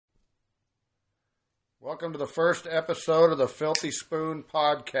Welcome to the first episode of the Filthy Spoon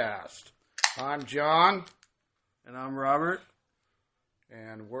podcast. I'm John. And I'm Robert.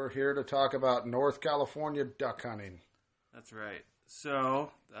 And we're here to talk about North California duck hunting. That's right. So,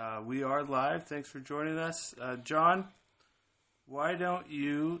 we are live. Thanks for joining us. John, why don't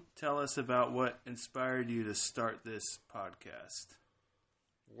you tell us about what inspired you to start this podcast?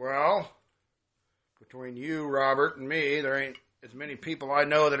 Well, between you, Robert, and me, there ain't as many people I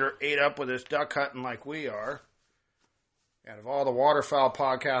know that are ate up with this duck hunting like we are. And of all the waterfowl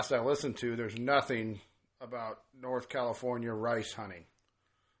podcasts I listen to, there's nothing about North California rice hunting.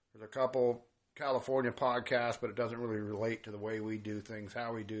 There's a couple California podcasts, but it doesn't really relate to the way we do things,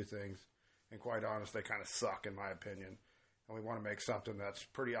 how we do things. And quite honest, they kind of suck in my opinion. And we want to make something that's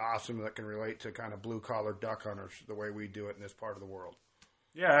pretty awesome that can relate to kind of blue-collar duck hunters the way we do it in this part of the world.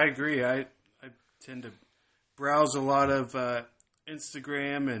 Yeah, I agree. I tend to browse a lot of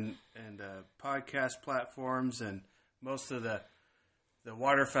Instagram and podcast platforms, and most of the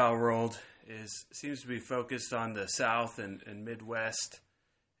waterfowl world seems to be focused on the South and Midwest,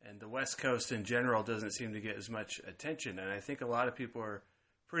 and the West Coast in general doesn't seem to get as much attention. And I think a lot of people are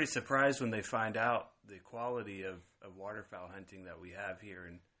pretty surprised when they find out the quality of waterfowl hunting that we have here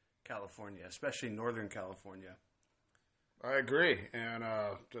in California, especially Northern California. I agree. And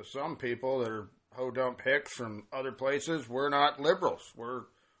to some people that are ho-dump hicks from other places, we're not liberals. We're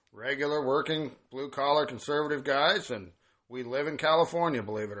regular, working, blue-collar, conservative guys, and we live in California,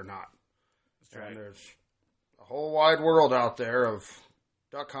 believe it or not. That's right. And there's a whole wide world out there of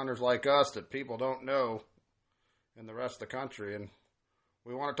duck hunters like us that people don't know in the rest of the country, and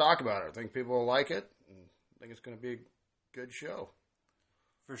we want to talk about it. I think people will like it, and I think it's going to be a good show.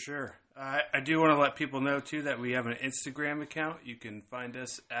 For sure. I do want to let people know, too, that we have an Instagram account. You can find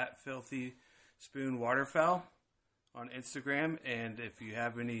us at Filthy Spoon Waterfowl on Instagram. And if you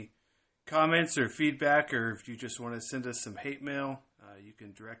have any comments or feedback, or if you just want to send us some hate mail, you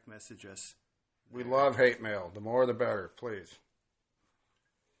can direct message us. We love hate mail. The more the better, please.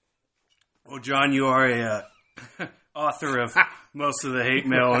 Well, John, you are a author of most of the hate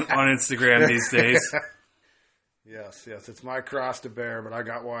mail on Instagram these days. Yes, it's my cross to bear, but I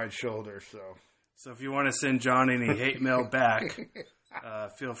got wide shoulders, so. So if you want to send John any hate mail back,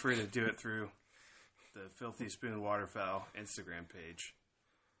 feel free to do it through the Filthy Spoon Waterfowl Instagram page.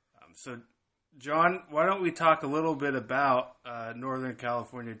 So, John, why don't we talk a little bit about Northern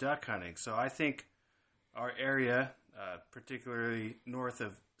California duck hunting? So I think our area, particularly north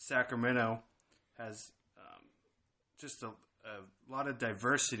of Sacramento, has just a lot of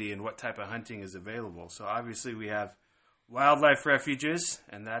diversity in what type of hunting is available. So obviously we have wildlife refuges,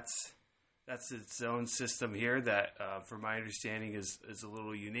 and that's its own system here that, from my understanding, is a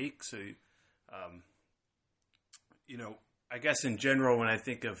little unique. So, I guess in general, when I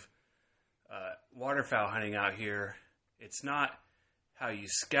think of waterfowl hunting out here, it's not how you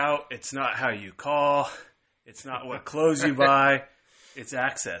scout, it's not how you call, it's not what clothes you buy. It's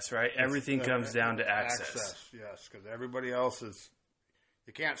access, right? Everything comes down to access. Yes, because everybody else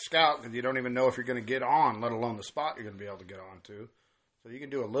you can't scout because you don't even know if you're going to get on, let alone the spot you're going to be able to get on to. So you can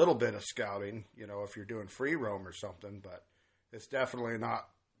do a little bit of scouting, if you're doing free roam or something, but it's definitely not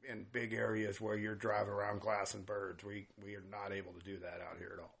in big areas where you're driving around glassing birds. We are not able to do that out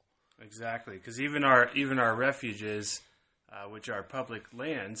here at all. Exactly, because even our refuges, which are public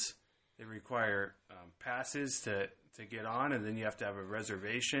lands, they require passes to get on, and then you have to have a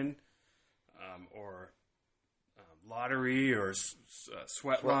reservation or lottery or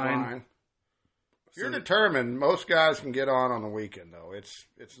sweat line. If you're determined, most guys can get on the weekend, though.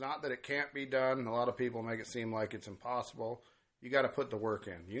 It's not that it can't be done. A lot of people make it seem like it's impossible. You got to put the work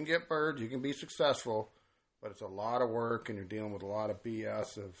in. You can get birds, you can be successful, but it's a lot of work, and you're dealing with a lot of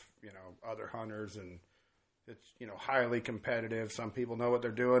BS of other hunters, and it's highly competitive. Some people know what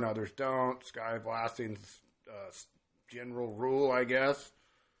they're doing, others don't. Sky blasting's general rule, I guess,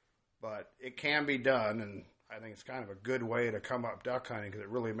 but it can be done, and I think it's kind of a good way to come up duck hunting because it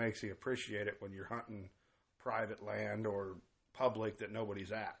really makes you appreciate it when you're hunting private land or public that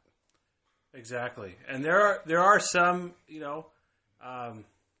nobody's at. Exactly, and there are some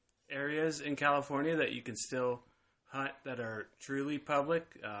areas in California that you can still hunt that are truly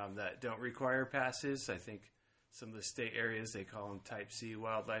public that don't require passes. I think some of the state areas, they call them Type C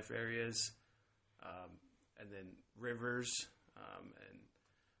wildlife areas. And then rivers,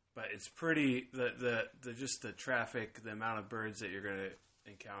 but it's pretty just the traffic, the amount of birds that you're going to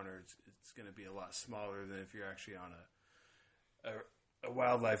encounter, it's going to be a lot smaller than if you're actually on a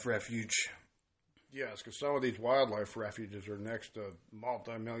wildlife refuge. Yes, because some of these wildlife refuges are next to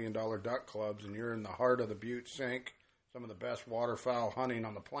multi-million-dollar duck clubs, and you're in the heart of the Butte Sink, some of the best waterfowl hunting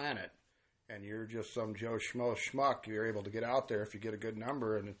on the planet, and you're just some Joe Schmo schmuck, you're able to get out there if you get a good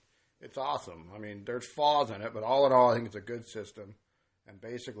number, and it's awesome. I mean, there's flaws in it, but all in all, I think it's a good system, and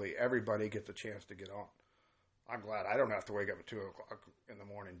basically everybody gets a chance to get on. I'm glad I don't have to wake up at 2 o'clock in the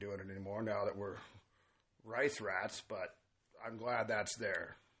morning doing it anymore now that we're rice rats, but I'm glad that's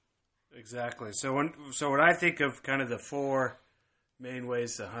there. Exactly. So when I think of kind of the 4 main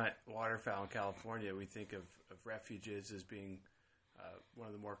ways to hunt waterfowl in California, we think of refuges as being one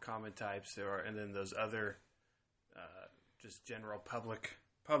of the more common types. And then those other just general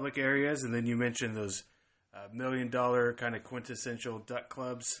public areas, and then you mentioned those $1 million kind of quintessential duck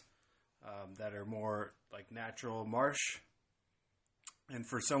clubs that are more like natural marsh. And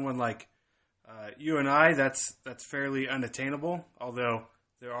for someone like you and I, that's fairly unattainable, although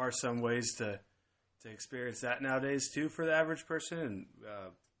there are some ways to experience that nowadays too for the average person, and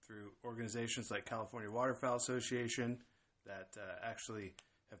through organizations like California Waterfowl Association that actually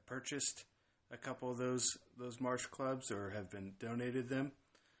have purchased a couple of those marsh clubs or have been donated them.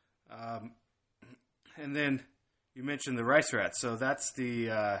 And then you mentioned the rice rats, so that's the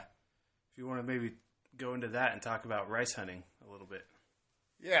if you want to maybe go into that and talk about rice hunting a little bit.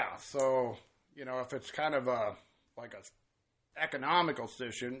 Yeah, so if it's kind of like a economical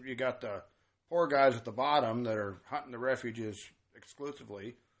decision, you got the poor guys at the bottom that are hunting the refuges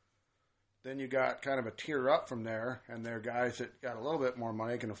exclusively. Then you got kind of a tier up from there, and they're guys that got a little bit more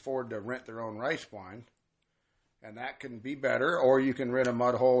money, can afford to rent their own rice blind, and that can be better. Or you can rent a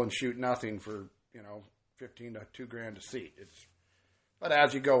mud hole and shoot nothing for $15 to $2,000 a seat. But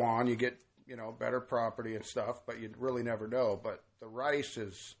as you go on, you get better property and stuff, but you really never know. But the rice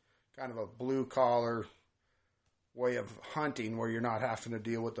is kind of a blue collar way of hunting where you're not having to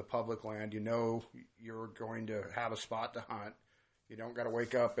deal with the public land. You're going to have a spot to hunt. You don't got to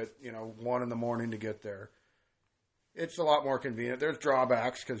wake up at 1 a.m. to get there. It's a lot more convenient. There's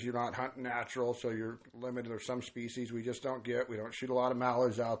drawbacks because you're not hunting natural, so you're limited. There's some species we just don't get. We don't shoot a lot of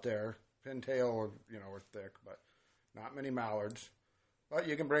mallards out there. Pintail, are thick, but not many mallards. But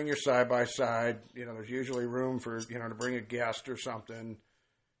you can bring your side-by-side. There's usually room for, to bring a guest or something.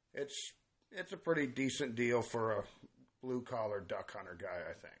 It's a pretty decent deal for a blue-collar duck hunter guy,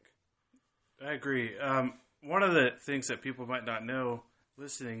 I think. I agree. One of the things that people might not know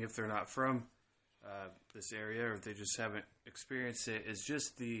listening, if they're not from this area or if they just haven't experienced it, is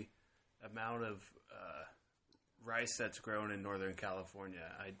just the amount of rice that's grown in Northern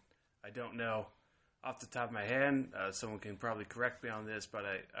California. I don't know off the top of my head. Someone can probably correct me on this, but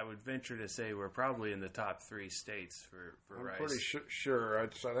I would venture to say we're probably in the top 3 states for rice. I'm pretty sure. I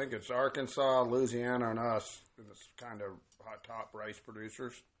think it's Arkansas, Louisiana, and us in this kind of top rice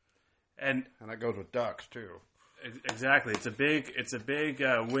producers. And that goes with ducks too. Exactly. It's a big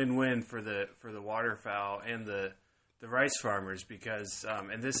win-win for the waterfowl and the rice farmers because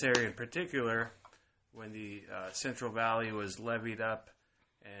in this area in particular, when the Central Valley was levied up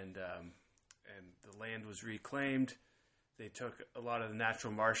and the land was reclaimed, they took a lot of the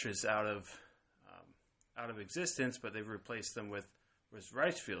natural marshes out of existence, but they've replaced them with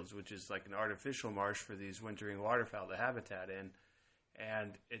rice fields, which is like an artificial marsh for these wintering waterfowl, the habitat in.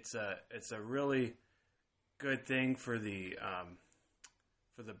 And it's a really good thing for the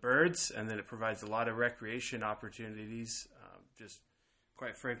birds, and then it provides a lot of recreation opportunities. Just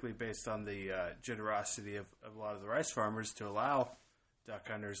quite frankly, based on the generosity of a lot of the rice farmers to allow duck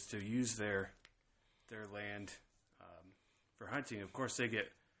hunters to use their land for hunting. Of course, they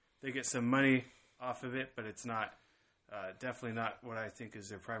get some money off of it, but it's not definitely not what I think is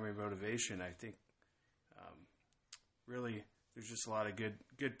their primary motivation. I think really. There's just a lot of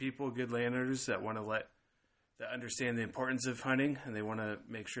good people, good landowners that understand the importance of hunting, and they want to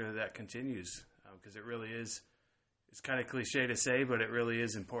make sure that continues because it really is. It's kind of cliche to say, but it really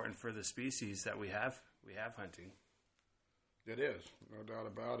is important for the species that we have hunting. It is, no doubt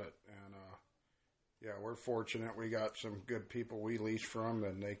about it, and we're fortunate. We got some good people we lease from,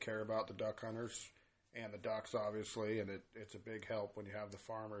 and they care about the duck hunters and the ducks, obviously, and it's a big help when you have the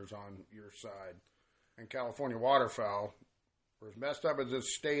farmers on your side. And California Waterfowl. For as messed up as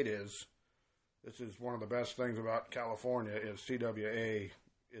this state is, this is one of the best things about California is CWA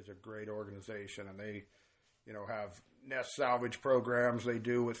is a great organization, and they, have nest salvage programs they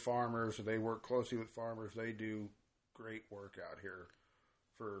do with farmers. They work closely with farmers. They do great work out here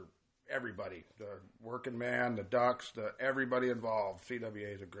for everybody, the working man, the ducks, everybody involved.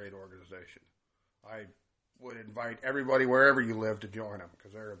 CWA is a great organization. I would invite everybody wherever you live to join them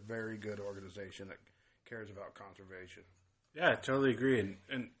because they're a very good organization that cares about conservation. Yeah, I totally agree.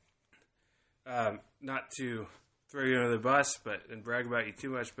 And not to throw you under the bus and brag about you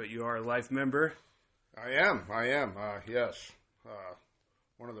too much, but you are a life member. I am. Yes.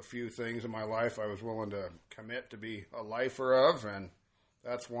 one of the few things in my life I was willing to commit to be a lifer of, and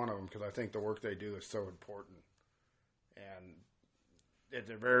that's one of them because I think the work they do is so important. And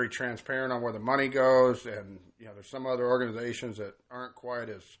they're very transparent on where the money goes, and there's some other organizations that aren't quite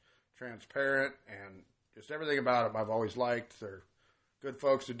as transparent, and just everything about them I've always liked. They're good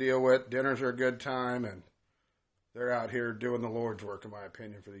folks to deal with. Dinners are a good time, and they're out here doing the Lord's work, in my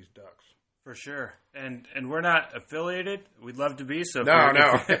opinion, for these ducks. For sure. And we're not affiliated. We'd love to be. So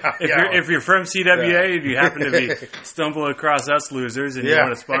if you're from CWA and you happen to be stumble across us losers and you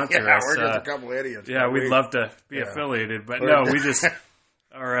want to sponsor us, we're just a couple idiots. Yeah, we'd love to be affiliated, but no, we just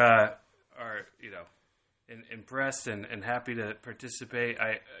are impressed and happy to participate.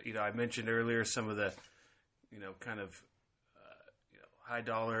 I mentioned earlier some of the kind of high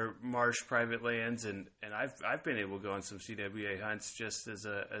dollar marsh private lands, and I've been able to go on some CWA hunts just as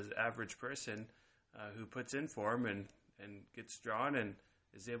an average person who puts in for them and gets drawn and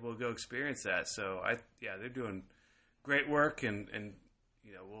is able to go experience that. So they're doing great work, and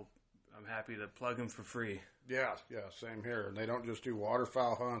I'm happy to plug them for free. Yeah, same here. And they don't just do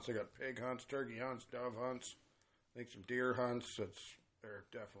waterfowl hunts; they got pig hunts, turkey hunts, dove hunts, I think some deer hunts. They're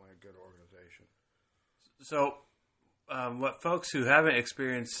definitely a good organization. So. What folks who haven't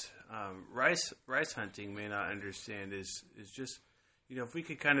experienced rice hunting may not understand is just, if we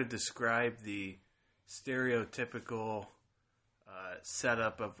could kind of describe the stereotypical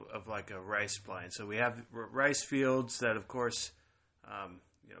setup of like a rice blind. So we have rice fields that, of course,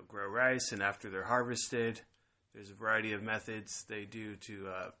 grow rice, and after they're harvested, there's a variety of methods they do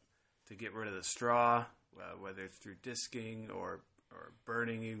to get rid of the straw, whether it's through disking or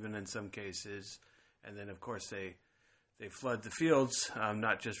burning even in some cases. And then, of course, they flood the fields,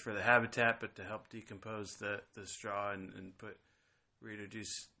 not just for the habitat, but to help decompose the straw and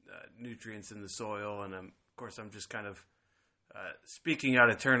reintroduce nutrients in the soil. And, of course, I'm just kind of speaking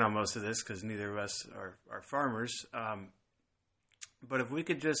out of turn on most of this because neither of us are farmers. But if we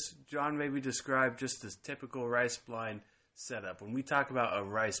could just, John, maybe describe just this typical rice blind setup. When we talk about a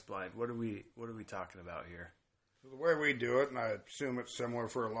rice blind, what are we talking about here? The way we do it, and I assume it's similar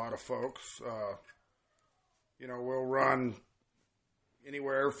for a lot of folks, we'll run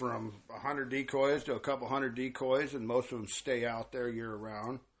anywhere from 100 decoys to a couple hundred decoys, and most of them stay out there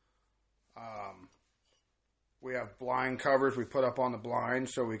year-round. We have blind covers we put up on the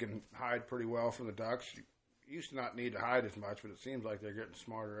blinds so we can hide pretty well from the ducks. You used to not need to hide as much, but it seems like they're getting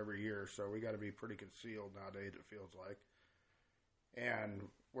smarter every year, so we got to be pretty concealed nowadays, it feels like. And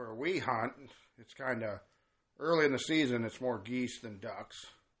where we hunt, it's kind of early in the season, it's more geese than ducks.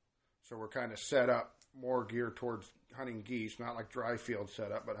 So we're kind of set up more geared towards hunting geese, not like dry field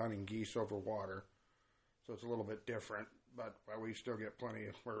setup, but hunting geese over water. So it's a little bit different, but we still get plenty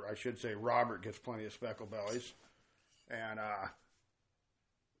of, or I should say Robert gets plenty of speckle bellies. And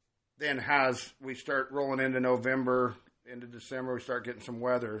then as we start rolling into November, into December, we start getting some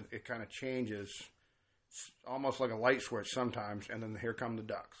weather, it kind of changes. It's almost like a light switch sometimes, and then here come the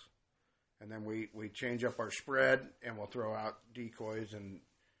ducks. And then we change up our spread, and we'll throw out decoys, and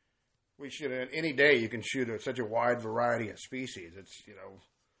we should, any day you can shoot such a wide variety of species. It's,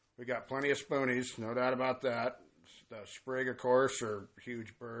 we got plenty of spoonies, no doubt about that. The sprig, of course, are a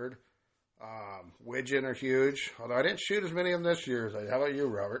huge bird. Widgeon are huge, although I didn't shoot as many of them this year. How about you,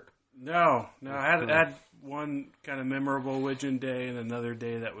 Robert? No, I had one kind of memorable widgeon day and another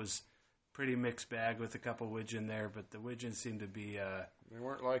day that was pretty mixed bag with a couple widgeon there, but the widgeon seemed to be... they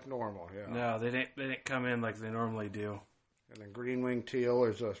weren't like normal, yeah. No, they didn't come in like they normally do. And then green-winged teal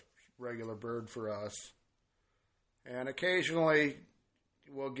is a regular bird for us. And occasionally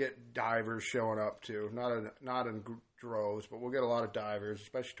we'll get divers showing up too. Not in droves, but we'll get a lot of divers,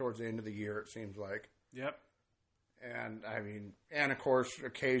 especially towards the end of the year, it seems like. Yep. And of course,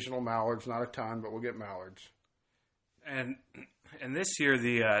 occasional mallards, not a ton, but we'll get mallards. And this year,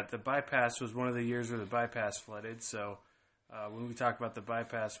 the bypass was one of the years where the bypass flooded. So when we talk about the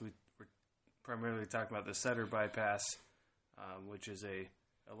bypass, we're primarily talking about the Sutter bypass, which is a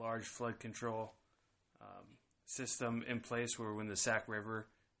large flood control system in place where when the Sac River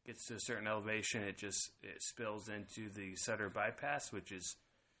gets to a certain elevation, it spills into the Sutter bypass, which is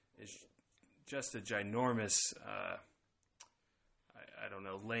just a ginormous,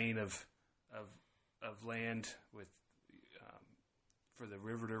 lane of land with for the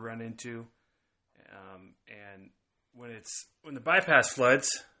river to run into. And when the bypass floods,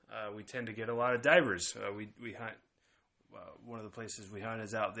 we tend to get a lot of divers. We hunt. One of the places we hunt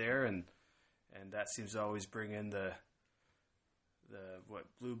is out there, and that seems to always bring in the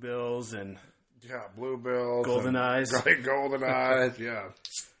bluebills and bluebills, golden eyes, right? Golden eyes, yeah.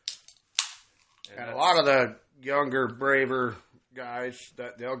 And a lot of the younger, braver guys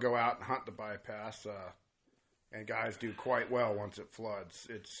that they'll go out and hunt the bypass, and guys do quite well once it floods.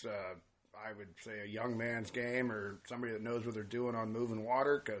 It's I would say a young man's game or somebody that knows what they're doing on moving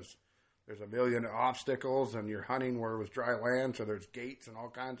water because there's a million obstacles and you're hunting where it was dry land, so there's gates and all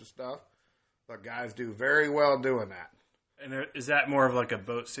kinds of stuff. But guys do very well doing that. And is that more of like a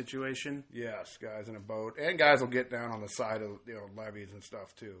boat situation? Yes, guys in a boat. And guys will get down on the side of levees and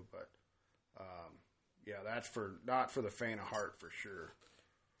stuff too. But, yeah, that's not for the faint of heart for sure.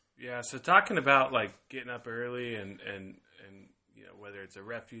 Yeah, so talking about like getting up early and whether it's a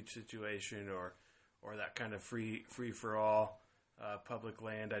refuge situation or that kind of free for all public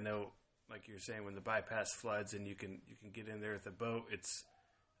land. I know, like you're saying, when the bypass floods and you can get in there with a boat, it's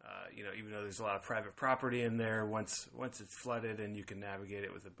even though there's a lot of private property in there, once it's flooded and you can navigate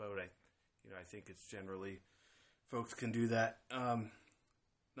it with a boat, I think it's generally folks can do that.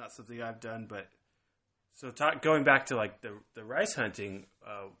 Not something I've done, but so going back to like the rice hunting,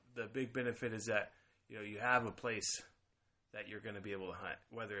 the big benefit is that you have a place that you're going to be able to hunt,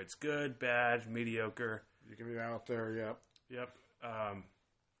 whether it's good, bad, mediocre. You can be out there. Yep.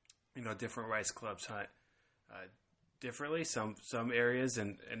 Different rice clubs hunt differently. Some areas,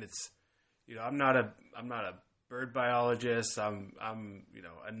 and it's I'm not a bird biologist. I'm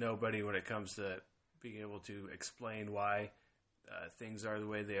a nobody when it comes to being able to explain why things are the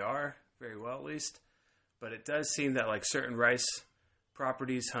way they are, very well at least. But it does seem that like certain rice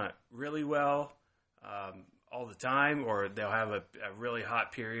properties hunt really well all the time, or they'll have a really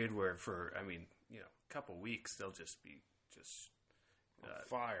hot period where for a couple weeks they'll just be on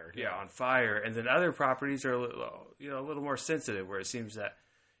fire. Yeah, on fire. And then other properties are a little more sensitive, where it seems that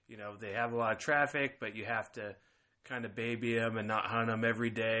they have a lot of traffic, but you have to kind of baby them and not hunt them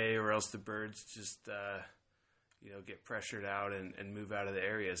every day, or else the birds just get pressured out and move out of the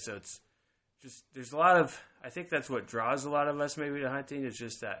area. So it's just there's a lot of, I think that's what draws a lot of us maybe to hunting, is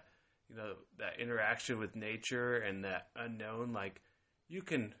just that that interaction with nature and that unknown. Like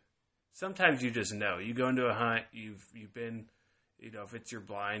sometimes you just know. You go into a hunt, you've been, if it's your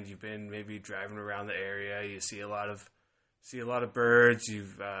blind, you've been maybe driving around the area, you see a lot of birds,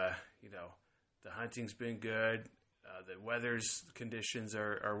 you've the hunting's been good, the weather's conditions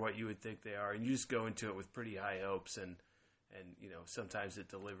are what you would think they are, and you just go into it with pretty high hopes, and sometimes it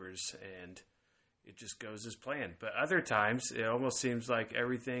delivers and it just goes as planned. But other times it almost seems like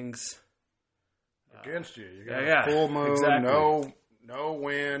everything's against you. You got a full moon, exactly. No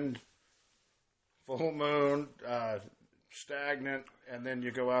wind, full moon, stagnant, and then you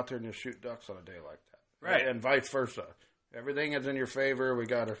go out there and you shoot ducks on a day like that. Right. And vice versa. Everything is in your favor. We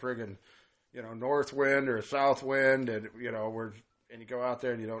got a friggin', north wind or a south wind, and and you go out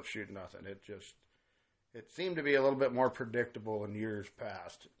there and you don't shoot nothing. It seemed to be a little bit more predictable in years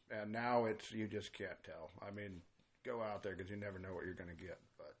past, and now you just can't tell. I mean, go out there because you never know what you're going to get.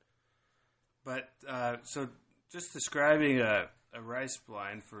 But so just describing a rice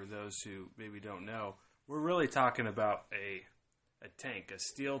blind for those who maybe don't know, we're really talking about a tank, a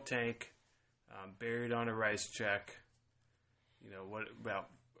steel tank, buried on a rice check. What about?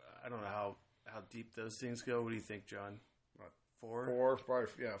 I don't know how deep those things go. What do you think, John? 4? Probably,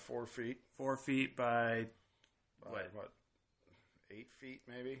 4 feet. 4 feet by what? 8 feet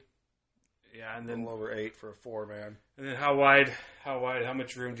maybe. Yeah, and then a little over 8 for a 4-man. And then how wide? How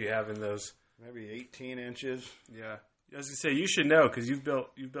much room do you have in those? Maybe 18 inches. Yeah, I was gonna say you should know because you've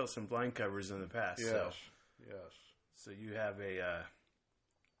built some blind covers in the past. Yes. So you have a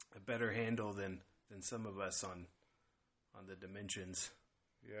better handle than some of us on the dimensions.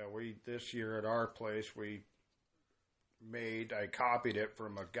 Yeah, this year at our place I copied it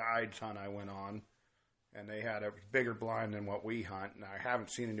from a guide's hunt I went on, and they had a bigger blind than what we hunt. And I haven't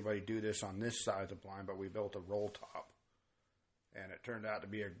seen anybody do this on this size of blind, but we built a roll top, and it turned out to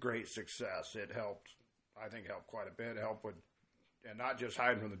be a great success. It helped quite a bit. It helped with, and not just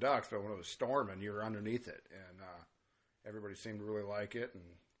hiding from the ducks, but when it was storming, you were underneath it, and everybody seemed to really like it. And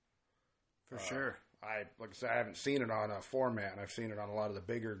for sure. Like I said, I haven't seen it on a 4-man. I've seen it on a lot of the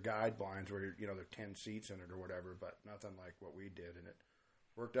bigger guide blinds where, there are 10 seats in it or whatever, but nothing like what we did. And it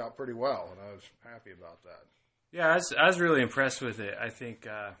worked out pretty well, and I was happy about that. Yeah, I was really impressed with it. I think,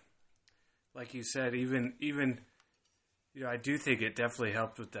 like you said, even I do think it definitely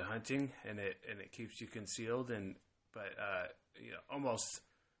helped with the hunting, and it keeps you concealed. But almost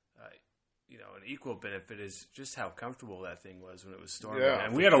an equal benefit is just how comfortable that thing was when it was storming. Yeah,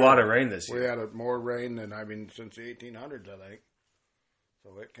 and we had a lot of rain this year. We had more rain than, since the 1800s, I think.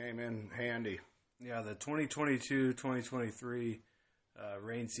 So it came in handy. Yeah, the 2022-2023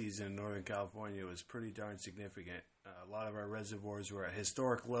 rain season in Northern California was pretty darn significant. A lot of our reservoirs were at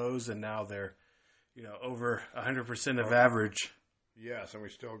historic lows, and now they're, over 100% of average. Yes, and we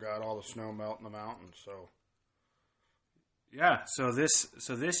still got all the snow melt in the mountains. So yeah, so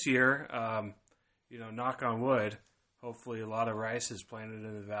this year, knock on wood, hopefully a lot of rice is planted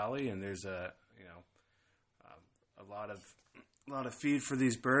in the valley, and there's a lot of feed for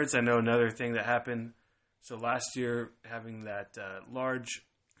these birds. I know another thing that happened. So last year, having that large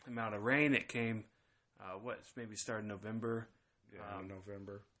amount of rain, it came. Maybe started November. Yeah,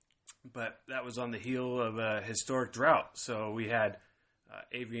 November. But that was on the heel of a historic drought. So we had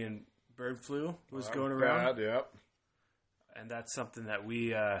avian bird flu was going around. Bad, yep. And that's something that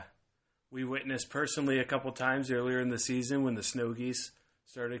we witnessed personally a couple times earlier in the season when the snow geese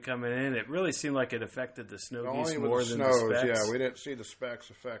started coming in. It really seemed like it affected the snow geese more than the specks. Yeah, we didn't see the specks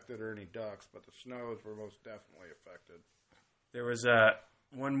affected or any ducks, but the snows were most definitely affected. There was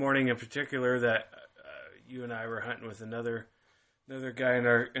one morning in particular that you and I were hunting with another guy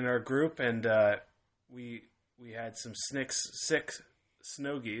in our group, and we had some sick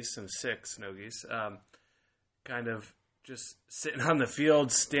snow geese, kind of just sitting on the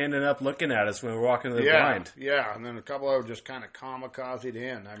field, standing up, looking at us when we were walking to the blind. Yeah, and then a couple of them just kind of kamikazed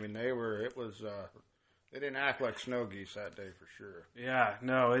in. I mean, they didn't act like snow geese that day for sure. Yeah,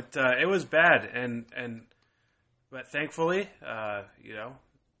 no, it was bad, but thankfully,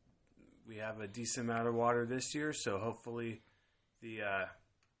 we have a decent amount of water this year, so hopefully the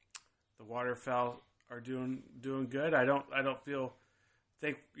waterfowl are doing good. I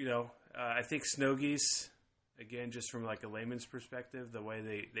think snow geese, again, just from like a layman's perspective, the way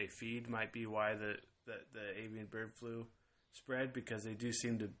they feed might be why the avian bird flu spread, because they do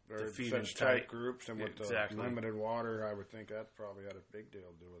seem to feed in tight groups, and with exactly. the limited water, I would think that probably had a big deal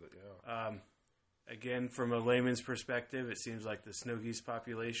to do with it. Yeah. Again, from a layman's perspective, it seems like the snow geese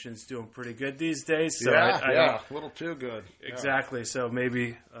population is doing pretty good these days. So a little too good. Exactly. Yeah. So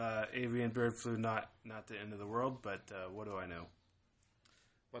maybe avian bird flu, not the end of the world, but what do I know?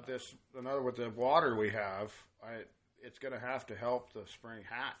 But with the water we have, it's going to have to help the spring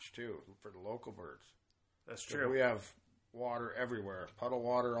hatch too for the local birds. That's true. We have water everywhere, puddle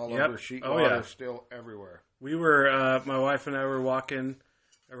water all over, sheet water still everywhere. We were, my wife and I were walking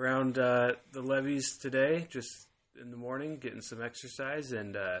around the levees today, just in the morning, getting some exercise,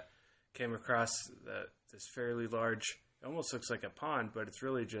 and came across this fairly large. It almost looks like a pond, but it's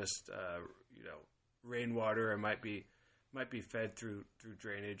really just rainwater. It might be fed through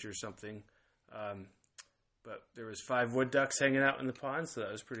drainage or something. But there was 5 wood ducks hanging out in the pond, so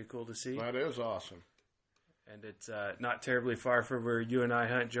that was pretty cool to see. That is awesome. And it's not terribly far from where you and I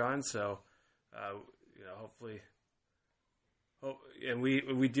hunt, John. So, hopefully. And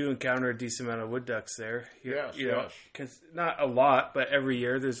we do encounter a decent amount of wood ducks there. Yes. Not a lot, but every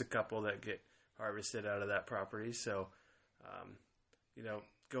year there's a couple that get harvested out of that property. So,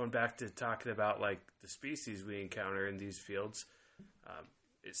 going back to talking about like the species we encounter in these fields,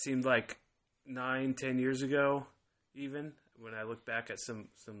 it seemed like 9-10 years ago, even when I look back at some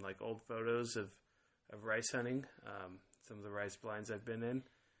like old photos of rice hunting, some of the rice blinds I've been in,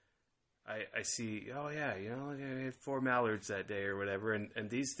 I see, I had 4 mallards that day or whatever, and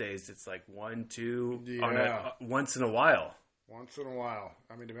these days it's like 1, 2 once in a while. Once in a while.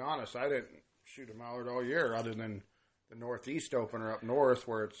 I mean, to be honest, I didn't shoot a mallard all year other than the northeast opener up north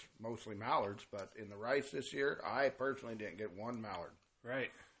where it's mostly mallards, but in the rice this year, I personally didn't get 1 mallard.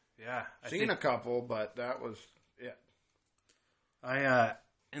 Right. Yeah. Seen a couple, but that was it.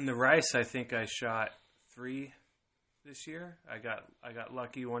 In the rice, I think I shot 3 this year. I got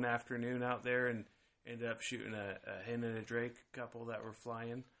lucky one afternoon out there and ended up shooting a hen and a drake couple that were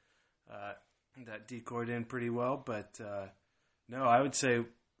flying. That decoyed in pretty well, but no, I would say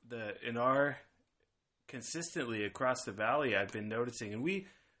consistently across the valley, I've been noticing, and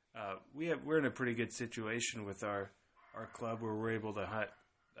we're in a pretty good situation with our club where we're able to hunt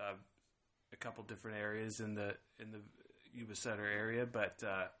a couple different areas in the Yuba Sutter area, but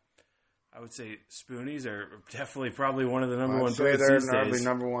I would say spoonies are definitely probably one of the number one birds these days. They're probably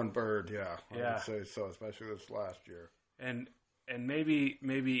number one bird, yeah. I would say so, especially this last year. And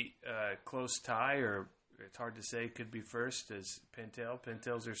maybe close tie, or it's hard to say, could be first as pintail.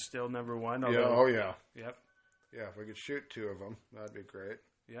 Pintails are still number one. Although, yeah. Yep. Yeah, if we could shoot 2 of them, that'd be great.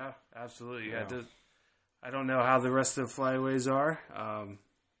 Yeah, absolutely. Yeah. I don't know how the rest of the flyaways are. I'm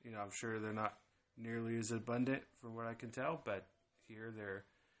sure they're not nearly as abundant from what I can tell, but here they're.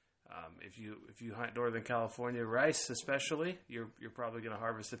 If you hunt Northern California rice, especially, you're probably going to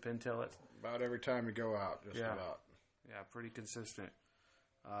harvest a pintail about every time you go out. Just about. Yeah, pretty consistent.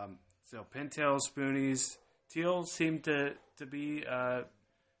 So pintails, spoonies, teals seem to be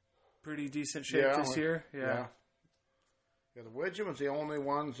pretty decent shape this year. Yeah. The widgeon was the only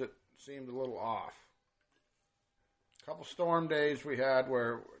ones that seemed a little off. couple storm days we had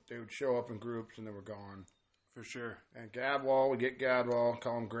where they would show up in groups and they were gone. For sure. And gadwall, we get gadwall,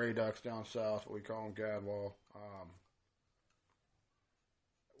 call them gray ducks down south, but we call them gadwall.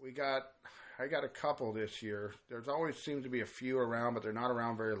 I got a couple this year. There's always seems to be a few around, but they're not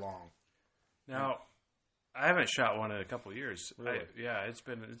around very long. Now, I haven't shot one in a couple of years. Really? It's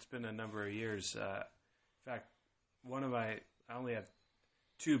been a number of years. In fact, I only have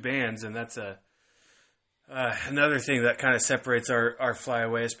 2 bands, and that's another thing that kind of separates our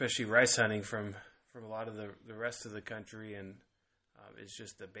flyaway, especially rice hunting, from a lot of the rest of the country, and it's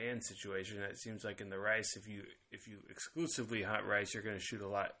just the band situation. It seems like in the rice, if you exclusively hunt rice, you're going to shoot a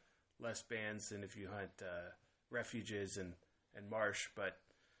lot less bands than if you hunt refuges and marsh. But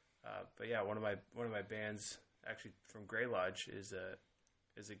yeah, one of my bands actually from Gray Lodge is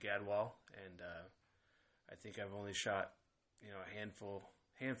a gadwall, and I think I've only shot a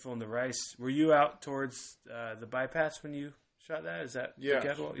handful in the rice. Were you out towards the bypass when you shot that? Is that the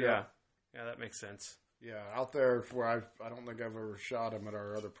gadwall? Yeah, that makes sense. Yeah, out there where I don't think I've ever shot them at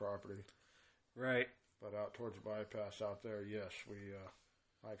our other property. Right. But out towards the bypass out there, yes,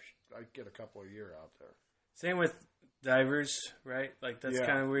 I get a couple a year out there. Same with divers, right? Like that's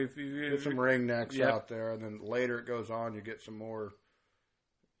kind of where you get some ringnecks out there, and then later it goes on. You get some more,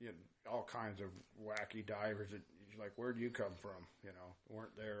 all kinds of wacky divers that you're like, where'd you come from?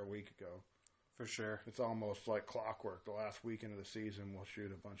 Weren't there a week ago. For sure. It's almost like clockwork. The last weekend of the season, we'll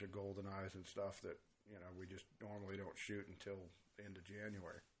shoot a bunch of golden eyes and stuff that we just normally don't shoot until the end of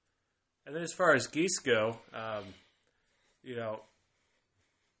January. And then as far as geese go,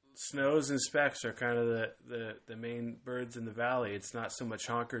 snows and specks are kind of the main birds in the valley. It's not so much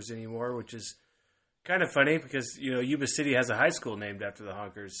honkers anymore, which is kind of funny because, Yuba City has a high school named after the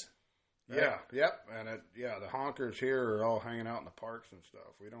honkers. Right? Yeah, yep. And the honkers here are all hanging out in the parks and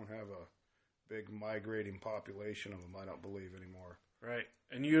stuff. We don't have a big migrating population of them, I don't believe, anymore. Right.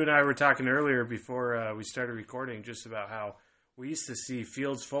 And you and I were talking earlier before we started recording just about how we used to see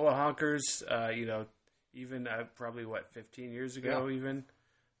fields full of honkers, even probably, 15 years ago even.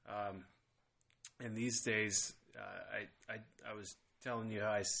 And these days, I was telling you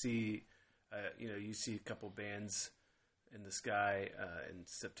how I see, you see a couple bands in the sky in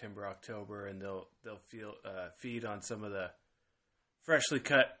September, October, and they'll feed on some of the freshly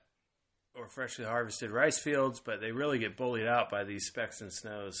cut or freshly harvested rice fields, but they really get bullied out by these specks and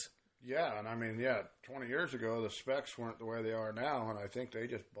snows. Yeah, and 20 years ago, the specks weren't the way they are now, and I think they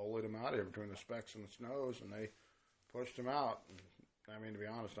just bullied them out of here between the specks and the snows, and they pushed them out. To be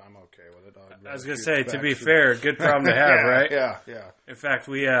honest, I'm okay with it. I was going to say, to be fair, good problem to have, right? Yeah. In fact,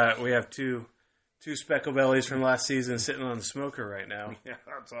 we have two speckle bellies from last season sitting on the smoker right now. Yeah,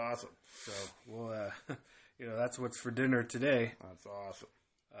 that's awesome. So we'll, that's what's for dinner today. That's awesome.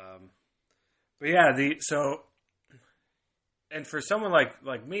 But yeah, and for someone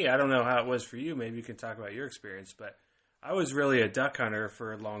like me, I don't know how it was for you. Maybe you can talk about your experience, but I was really a duck hunter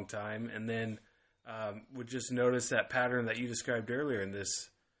for a long time, and then would just notice that pattern that you described earlier in this,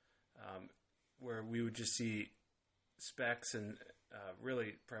 where we would just see specks and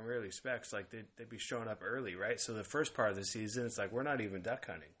really primarily specks, like they'd be showing up early, right? So the first part of the season, it's like we're not even duck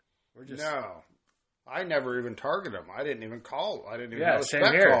hunting. We're just I never even targeted them. I didn't even call. I didn't even know the same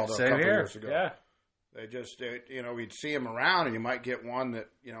spec here. called a Same couple here. years ago. Yeah. They just, we'd see them around, and you might get one that,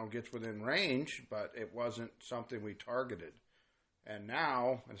 gets within range, but it wasn't something we targeted. And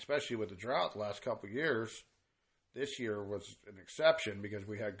now, especially with the drought the last couple of years, this year was an exception because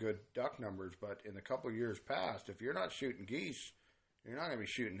we had good duck numbers. But in the couple of years past, if you're not shooting geese, you're not going to be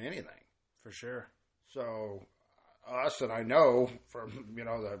shooting anything. For sure. So us, and I know from, you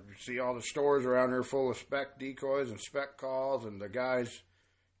see all the stores around here full of spec decoys and spec calls, and the guys,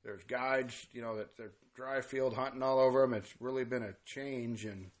 there's guides, that they're dry field hunting all over them. It's really been a change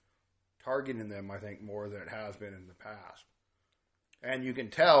in targeting them, I think, more than it has been in the past. And you can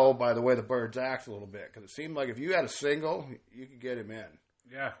tell by the way the birds act a little bit, because it seemed like if you had a single, you could get him in.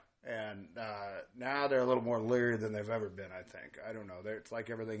 Yeah. And now they're a little more leery than they've ever been, I think. I don't know. It's like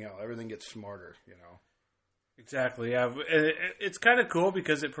everything else. Everything gets smarter, Exactly, yeah. It's kind of cool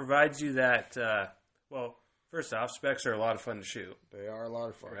because it provides you that, first off, specks are a lot of fun to shoot. They are a lot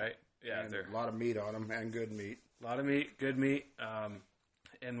of fun. Right? Yeah. And a lot of meat on them, and good meat. A lot of meat, good meat.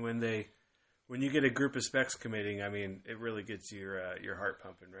 And when you get a group of specks committing, it really gets your heart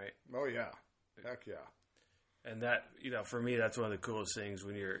pumping, right? Oh, yeah. Heck yeah. And that, for me, that's one of the coolest things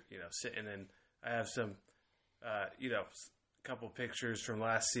when you're, sitting and I have some, a couple pictures from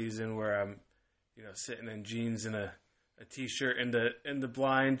last season where I'm, sitting in jeans and a t-shirt in the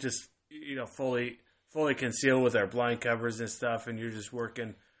blind, just, fully concealed with our blind covers and stuff. And you're just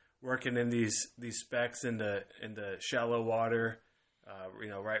working working in these specks in the shallow water.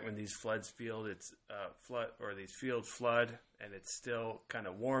 Right when these these fields flood, and it's still kind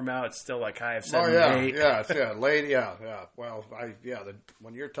of warm out. It's still like high of 78. Well,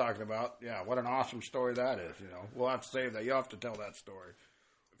 when you're talking about, what an awesome story that is. We'll have to save that. You'll have to tell that story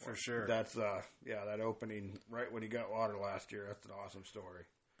for sure. That's that opening right when you got water last year. That's an awesome story.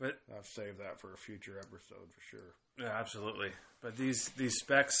 But I've saved that for a future episode for sure. Yeah, absolutely. But these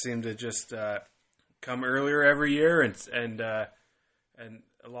specks seem to just come earlier every year, and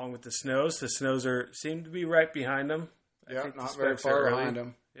along with the snows seem to be right behind them. Yeah, not very far behind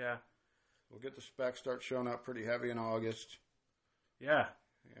them. Yeah. We'll get the specks start showing up pretty heavy in August. Yeah.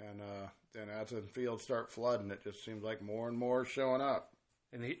 And then as the fields start flooding, it just seems like more and more showing up.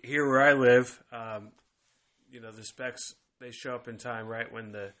 And here where I live, the specks, they show up in time right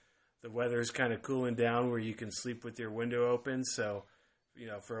when the weather is kind of cooling down where you can sleep with your window open. So,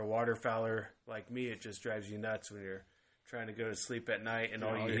 for a waterfowler like me, it just drives you nuts when you're trying to go to sleep at night and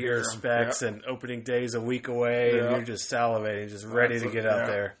all you hear is specks and opening days a week away and you're just salivating, just ready to get out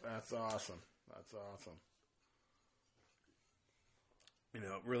there. That's awesome. It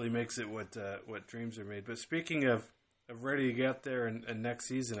really makes it what dreams are made. But speaking of ready to get there and next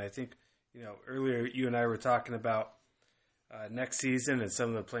season, I think, earlier you and I were talking about next season and some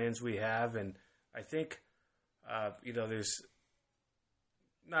of the plans we have. And I think, there's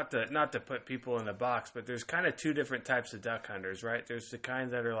not to put people in a box, but there's kind of two different types of duck hunters, right? There's the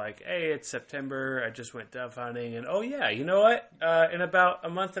kind that are like, hey, it's September, I just went dove hunting, and oh yeah, you know what? In about a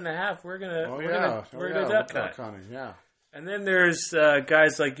month and a half, we're gonna duck hunting, yeah. And then there's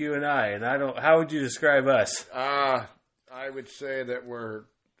guys like you and I, and how would you describe us? I would say that we're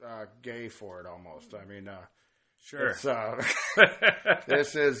gay for it almost. I mean, sure.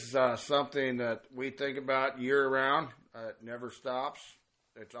 This is something that we think about year round. It never stops.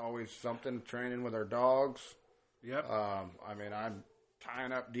 It's always something, training with our dogs. Yep. I'm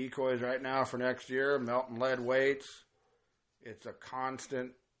tying up decoys right now for next year, melting lead weights. It's a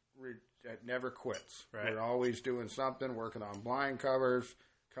constant, it never quits. Right. We're always doing something, working on blind covers,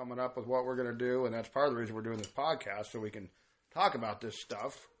 coming up with what we're going to do. And that's part of the reason we're doing this podcast, so we can talk about this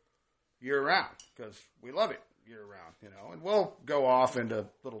stuff year round, because we love it year round, And we'll go off into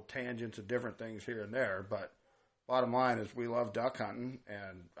little tangents of different things here and there, but bottom line is we love duck hunting,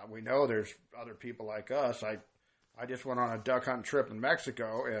 and we know there's other people like us. I just went on a duck hunting trip in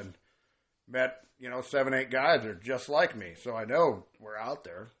Mexico and met, 7-8 guys that are just like me. So I know we're out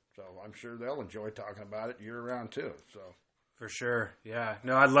there. So I'm sure they'll enjoy talking about it year round too. So for sure. Yeah.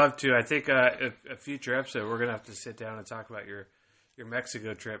 No, I'd love to. I think a future episode, we're going to have to sit down and talk about your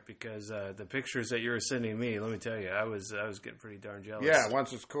Mexico trip, because the pictures that you were sending me, let me tell you, I was getting pretty darn jealous. Yeah,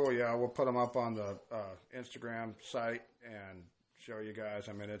 once it's cool, we'll put them up on the Instagram site and show you guys.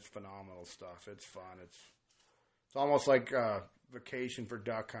 I mean, it's phenomenal stuff. It's fun. It's almost like vacation for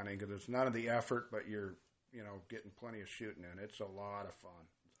duck hunting, because it's none of the effort, but you're getting plenty of shooting in. It's a lot of fun.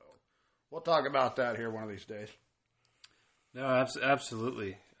 So we'll talk about that here one of these days. No,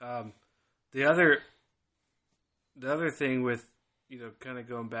 absolutely. The other thing with kind of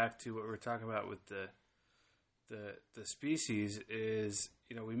going back to what we were talking about with the species is,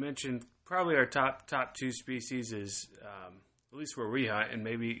 we mentioned probably our top two species is, at least where we hunt, and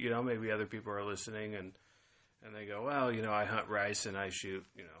maybe other people are listening and they go, well, I hunt rice and I shoot,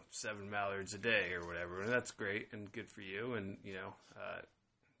 7 mallards a day or whatever, and that's great and good for you, and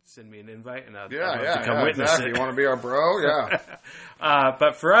send me an invite and I'll come witness exactly. it. You want to be our bro? Yeah.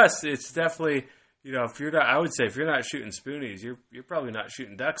 But for us, it's definitely. If you're not, I would say if you're not shooting spoonies, you're probably not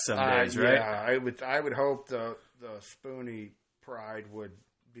shooting ducks some days, right? Yeah, I would hope the spoonie pride would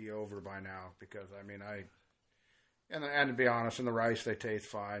be over by now, because and to be honest, in the rice they taste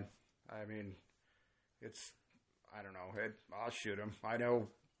fine. I mean, I don't know. I'll shoot them. I know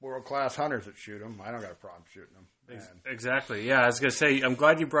world-class hunters that shoot them. I don't got a problem shooting them. Exactly. Yeah, I was gonna say, I'm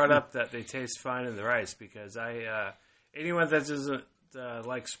glad you brought up that they taste fine in the rice, because anyone that doesn't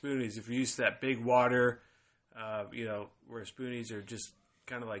like spoonies, if you're used to that big water, where spoonies are just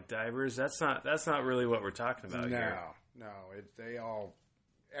kind of like divers, that's not really what we're talking about here. No,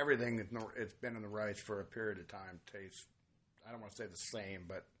 everything it's been in the rice for a period of time tastes, I don't want to say the same,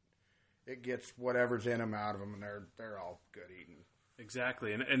 but it gets whatever's in them out of them, and they're all good eating.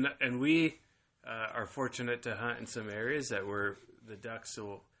 Exactly, and we are fortunate to hunt in some areas that where the ducks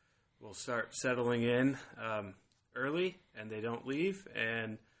will start settling in early, and they don't leave,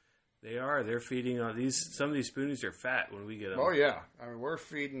 and they're feeding on these. Some of these spoonies are fat when we get them. Oh yeah, I mean we're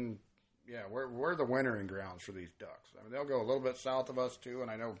feeding. Yeah, we're the wintering grounds for these ducks. I mean they'll go a little bit south of us too, and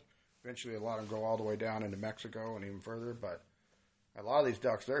I know eventually a lot of them go all the way down into Mexico and even further. But A lot of these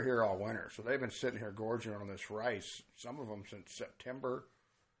ducks, they're here all winter, so they've been sitting here gorging on this rice. Some of them since September,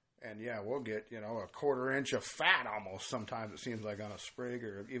 and yeah, we'll get a quarter inch of fat almost. Sometimes it seems like on a sprig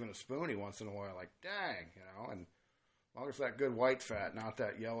or even a spoonie once in a while. Like dang, and as long as that good white fat, not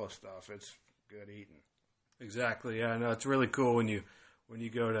that yellow stuff, it's good eating. Exactly. Yeah, no, it's really cool when you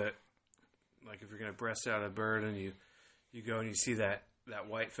go to, like, if you're going to breast out a bird and you go and you see that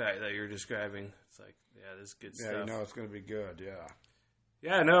white fat that you're describing. It's like, yeah, this is good stuff. Yeah, it's going to be good. Yeah.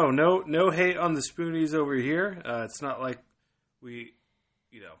 Yeah, no hate on the spoonies over here. It's not like we,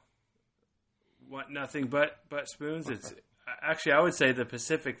 want nothing but spoons. It's actually, I would say the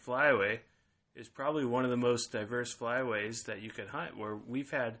Pacific Flyway is probably one of the most diverse flyways that you can hunt. Where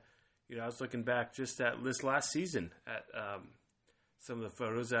we've had, I was looking back just at this last season at some of the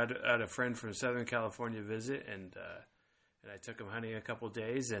photos. I had a friend from Southern California visit, and I took him hunting a couple of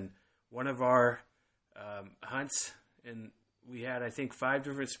days. And one of our hunts, and we had, I think, 5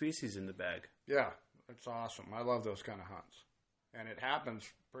 different species in the bag. Yeah, that's awesome. I love those kind of hunts, and it happens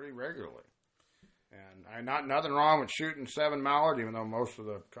pretty regularly. And nothing wrong with shooting 7 mallard, even though most of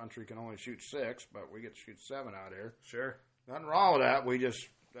the country can only shoot 6, but we get to shoot 7 out here. Sure, nothing wrong with that.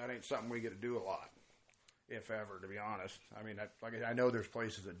 That ain't something we get to do a lot, if ever, to be honest. I mean, I know there's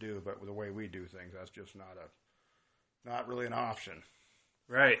places that do, but with the way we do things, that's just not really an option.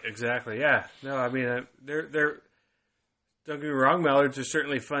 Right, exactly. Yeah. No, I mean, they're don't get me wrong, mallards are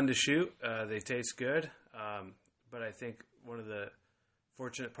certainly fun to shoot. They taste good. But I think one of the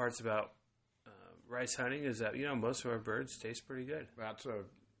fortunate parts about rice hunting is that, most of our birds taste pretty good. That's a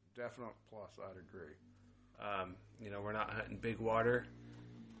definite plus. I'd agree. We're not hunting big water.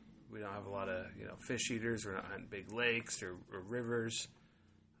 We don't have a lot of, fish eaters. We're not hunting big lakes or rivers.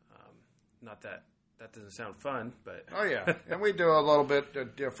 Not that doesn't sound fun, but... Oh, yeah. And we do a little bit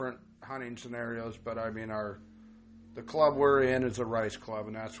of different hunting scenarios, but I mean, the club we're in is a rice club,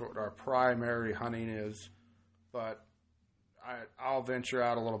 and that's what our primary hunting is. But I'll venture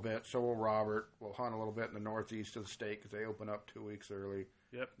out a little bit, so will Robert. We'll hunt a little bit in the northeast of the state because they open up 2 weeks early.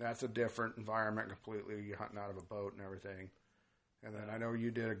 Yep. That's a different environment completely. You're hunting out of a boat and everything. And then I know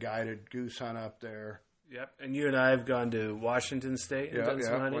you did a guided goose hunt up there. Yep. And you and I have gone to Washington State and done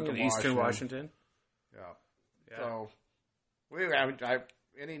some hunting in eastern Washington. Yeah. So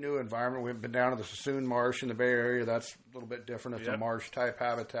any new environment, we've been down to the Sassoon Marsh in the Bay Area. That's a little bit different. It's a marsh-type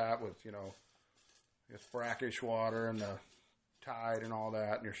habitat with, it's brackish water and the tide and all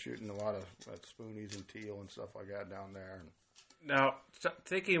that, and you're shooting a lot of spoonies and teal and stuff like that down there. Now,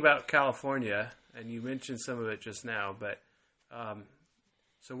 thinking about California, and you mentioned some of it just now, but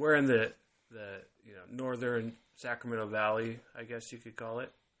so we're in the northern Sacramento Valley, I guess you could call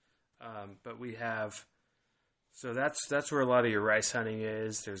it. But we have, so that's where a lot of your rice hunting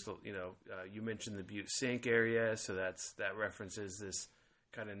is. There's, you mentioned the Butte Sink area, so that references this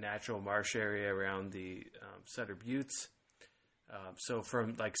kind of natural marsh area around the Sutter Buttes. So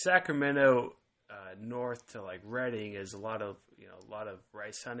from like Sacramento north to like Redding is a lot of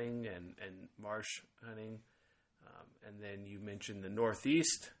rice hunting and marsh hunting. And then you mentioned the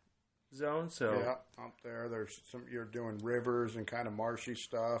northeast zone. So yeah, up there's some, you're doing rivers and kind of marshy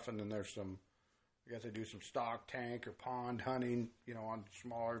stuff, and then there's some, I guess they do some stock tank or pond hunting, on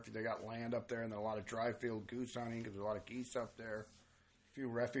smaller, they got land up there, and then a lot of dry field goose hunting because there's a lot of geese up there. A few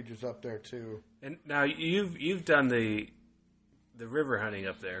refuges up there too. And now you've done the river hunting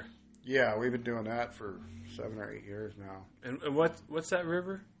up there. Yeah, we've been doing that for 7 or 8 years now. And what's that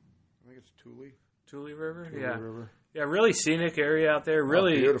river? I think it's Tule. Tule River? Tule River. Yeah, really scenic area out there.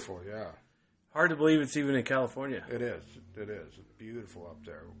 Really beautiful, yeah. Hard to believe it's even in California. It is. It's beautiful up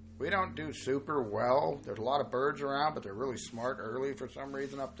there. We don't do super well. There's a lot of birds around, but they're really smart early for some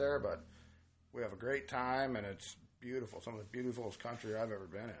reason up there. But we have a great time, and it's beautiful. Some of the beautifulest country I've ever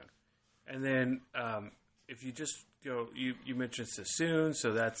been in. And then if you just go, you mentioned Sassoon,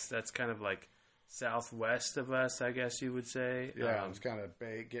 so that's kind of like southwest of us, I guess you would say. Yeah, it's kind of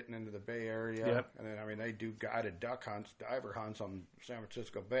getting into the Bay Area. Yep. And then, they do guided duck hunts, diver hunts on San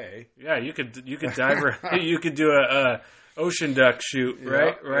Francisco Bay. Yeah, you could diver. You could do a ocean duck shoot,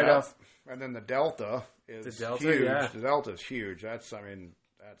 right? Right off. And then the Delta is huge. Yeah. The Delta is huge. That's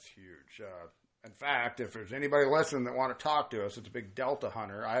huge. In fact, if there's anybody listening that want to talk to us, it's a big Delta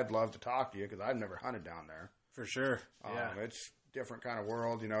hunter. I'd love to talk to you because I've never hunted down there. For sure. Yeah. It's different kind of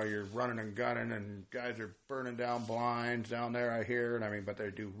world. You're running and gunning, and guys are burning down blinds down there, I hear. But they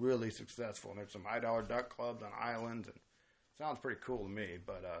do really successful. And there's some high dollar duck clubs on islands, and it sounds pretty cool to me.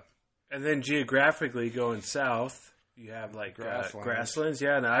 But and then geographically going south, you have like grasslands.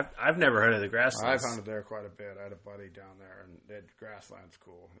 Yeah, and I've never heard of the grasslands. I've hunted there quite a bit. I had a buddy down there, and grassland's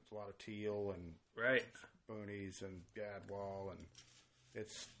cool. It's a lot of teal and right. Spoonies and Gadwall, and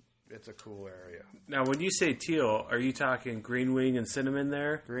it's a cool area. Now, when you say teal, are you talking green wing and cinnamon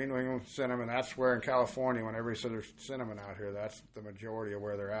there? Green wing cinnamon, that's where in California, when everybody says there's cinnamon out here, that's the majority of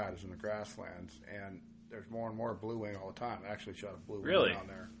where they're at, is in the grasslands. And there's more and more blue wing all the time. I actually shot a blue wing down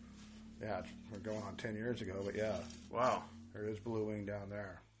there. Yeah, we're going on 10 years ago, but yeah. Wow. There is blue wing down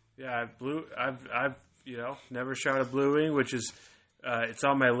there. Yeah, I've never shot a blue wing, which is, it's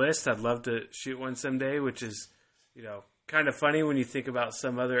on my list. I'd love to shoot one someday, which is, kind of funny when you think about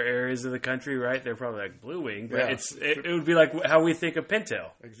some other areas of the country, right? They're probably like blue wing, but it would be like how we think of pintail.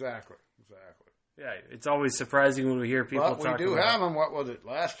 Exactly. Yeah, it's always surprising when we hear people talk about. But we do have them. What was it,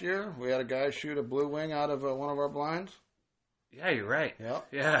 last year? We had a guy shoot a blue wing out of one of our blinds. Yeah, you're right. Yep.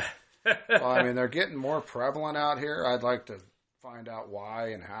 Yeah. Well, I mean, they're getting more prevalent out here. I'd like to find out why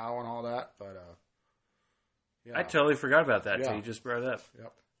and how and all that, but yeah. I totally forgot about that until you just brought it up.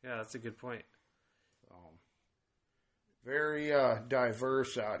 Yep. Yeah, that's a good point. Very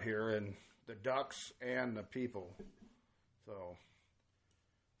diverse out here in the ducks and the people. So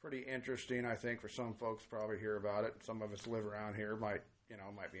pretty interesting, I think, for some folks to probably hear about it. Some of us live around here. Might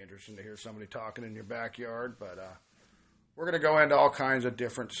be interesting to hear somebody talking in your backyard. But we're going to go into all kinds of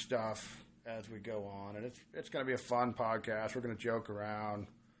different stuff as we go on. And it's going to be a fun podcast. We're going to joke around.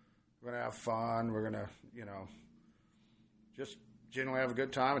 We're going to have fun. We're going to, just generally have a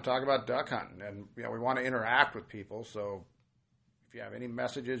good time and talk about duck hunting. And, we want to interact with people. So if you have any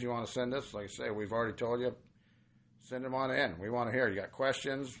messages you want to send us, like I say, we've already told you, send them on in. We want to hear. You got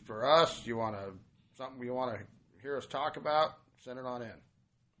questions for us? Something you want to hear us talk about? Send it on in.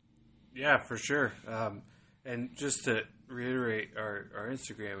 Yeah, for sure. And just to reiterate our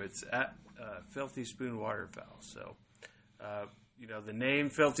Instagram, it's at Filthy Spoon Waterfowl. So, the name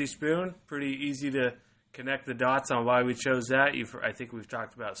Filthy Spoon, pretty easy to connect the dots on why we chose that. I think we've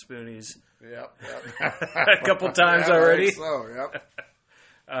talked about spoonies a couple times already. I think so, yep.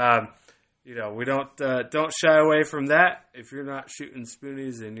 We don't shy away from that. If you're not shooting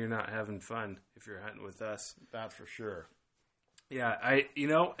spoonies, then you're not having fun if you're hunting with us. That's for sure. Yeah,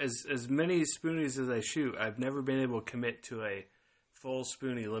 as many spoonies as I shoot, I've never been able to commit to a full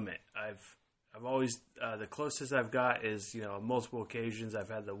spoonie limit. I've always the closest I've got is on multiple occasions I've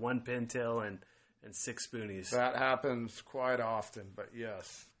had the one pintail and 6 spoonies. That happens quite often, but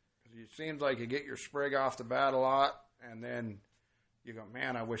yes, it seems like you get your sprig off the bat a lot, and then you go,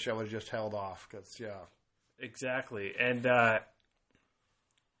 man, I wish I would have just held off. Exactly, and the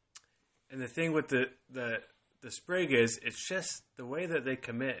thing with the sprig is, it's just the way that they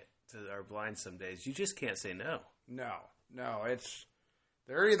commit to our blinds. Some days you just can't say no. No,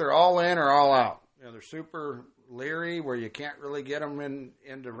 they're either all in or all out. They're super leery where you can't really get them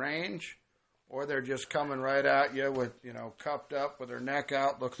into range, or they're just coming right at you with cupped up with their neck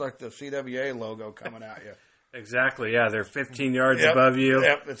out. Looks like the CWA logo coming at you. Exactly, yeah. They're 15 yards above you.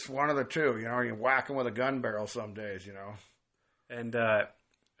 Yep, it's one of the two. You whack them with a gun barrel some days, And I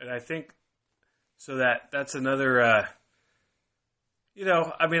think, so that's another,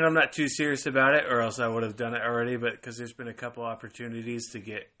 I'm not too serious about it, or else I would have done it already, but because there's been a couple opportunities to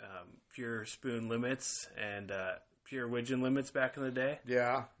get pure spoon limits and pure widgeon limits back in the day.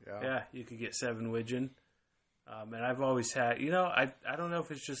 Yeah. Yeah, you could get 7 widgeon. And I've always had, I don't know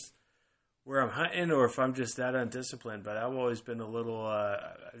if it's just where I'm hunting or if I'm just that undisciplined, but I've always been a little,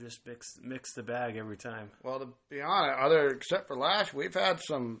 I just mix the bag every time. Well, to be honest, except for last, we've had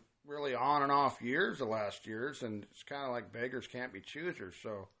some really on and off years the last years, and it's kind of like beggars can't be choosers.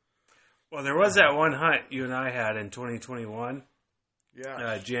 So, well, there was that one hunt you and I had in 2021,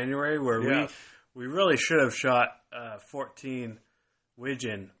 January, where we really should have shot 14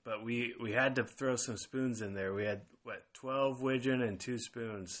 widgeon, but we had to throw some spoons in there. We had 12 widgeon and 2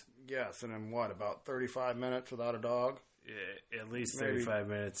 spoons. Yes, and in about 35 minutes without a dog. Yeah, at least 35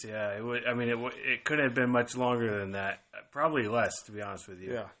 minutes. Yeah, it couldn't have been much longer than that. Probably less, to be honest with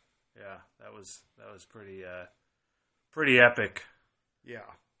you. Yeah, that was pretty epic. Yeah,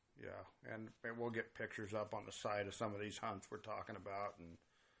 and we'll get pictures up on the side of some of these hunts we're talking about, and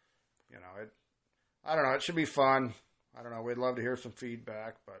I don't know. It should be fun. I don't know. We'd love to hear some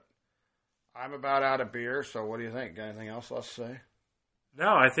feedback, but I'm about out of beer. So, what do you think? Got anything else left to say? No,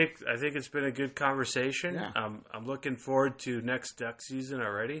 I think it's been a good conversation. Yeah. I'm looking forward to next duck season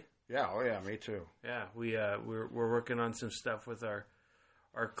already. Yeah, me too. Yeah, we're working on some stuff with our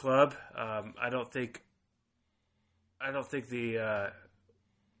club. I don't think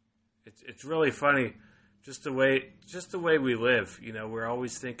it's really funny, just the way we live. We're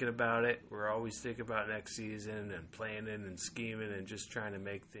always thinking about it. We're always thinking about next season and planning and scheming and just trying to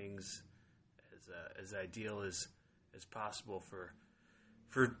make things as ideal as possible for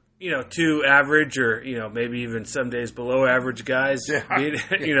for two average or maybe even some days below average guys, being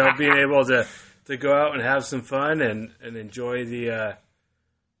able to go out and have some fun and enjoy the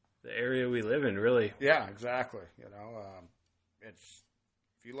area we live in, really. Yeah, exactly. It's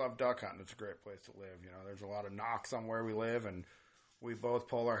if you love duck hunting, it's a great place to live. There's a lot of knocks on where we live, and we both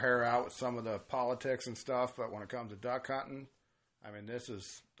pull our hair out with some of the politics and stuff. But when it comes to duck hunting, I mean, this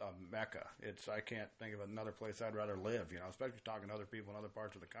is a mecca. I can't think of another place I'd rather live. Especially talking to other people in other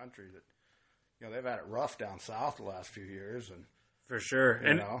parts of the country that they've had it rough down south the last few years, and for sure.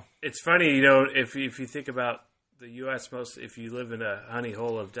 And it's funny, if you think about the U.S., if you live in a honey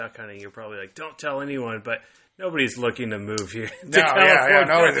hole of duck hunting, you're probably like, don't tell anyone, but nobody's looking to move here to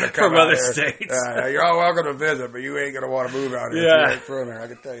California from other states. You're all welcome to visit, but you ain't going to want to move out here. Yeah. From here, I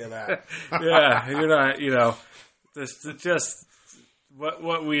can tell you that. Yeah, you're not, just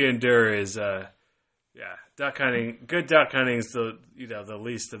what we endure is, duck hunting. Good duck hunting is the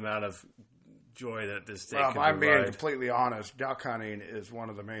least amount of joy that this state can provide. If I'm being completely honest, duck hunting is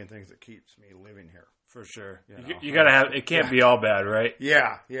one of the main things that keeps me living here. For sure. You got to have, it can't be all bad, right?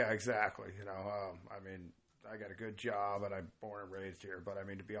 Yeah, exactly. I got a good job and I'm born and raised here, but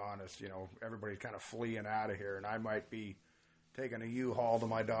to be honest, everybody's kind of fleeing out of here, and I might be taking a U-Haul to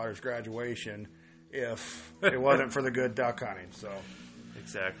my daughter's graduation if it wasn't for the good duck hunting. So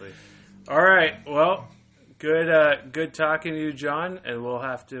exactly. All right. Well, good talking to you, John, and we'll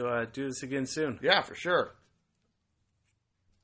have to do this again soon. Yeah, for sure.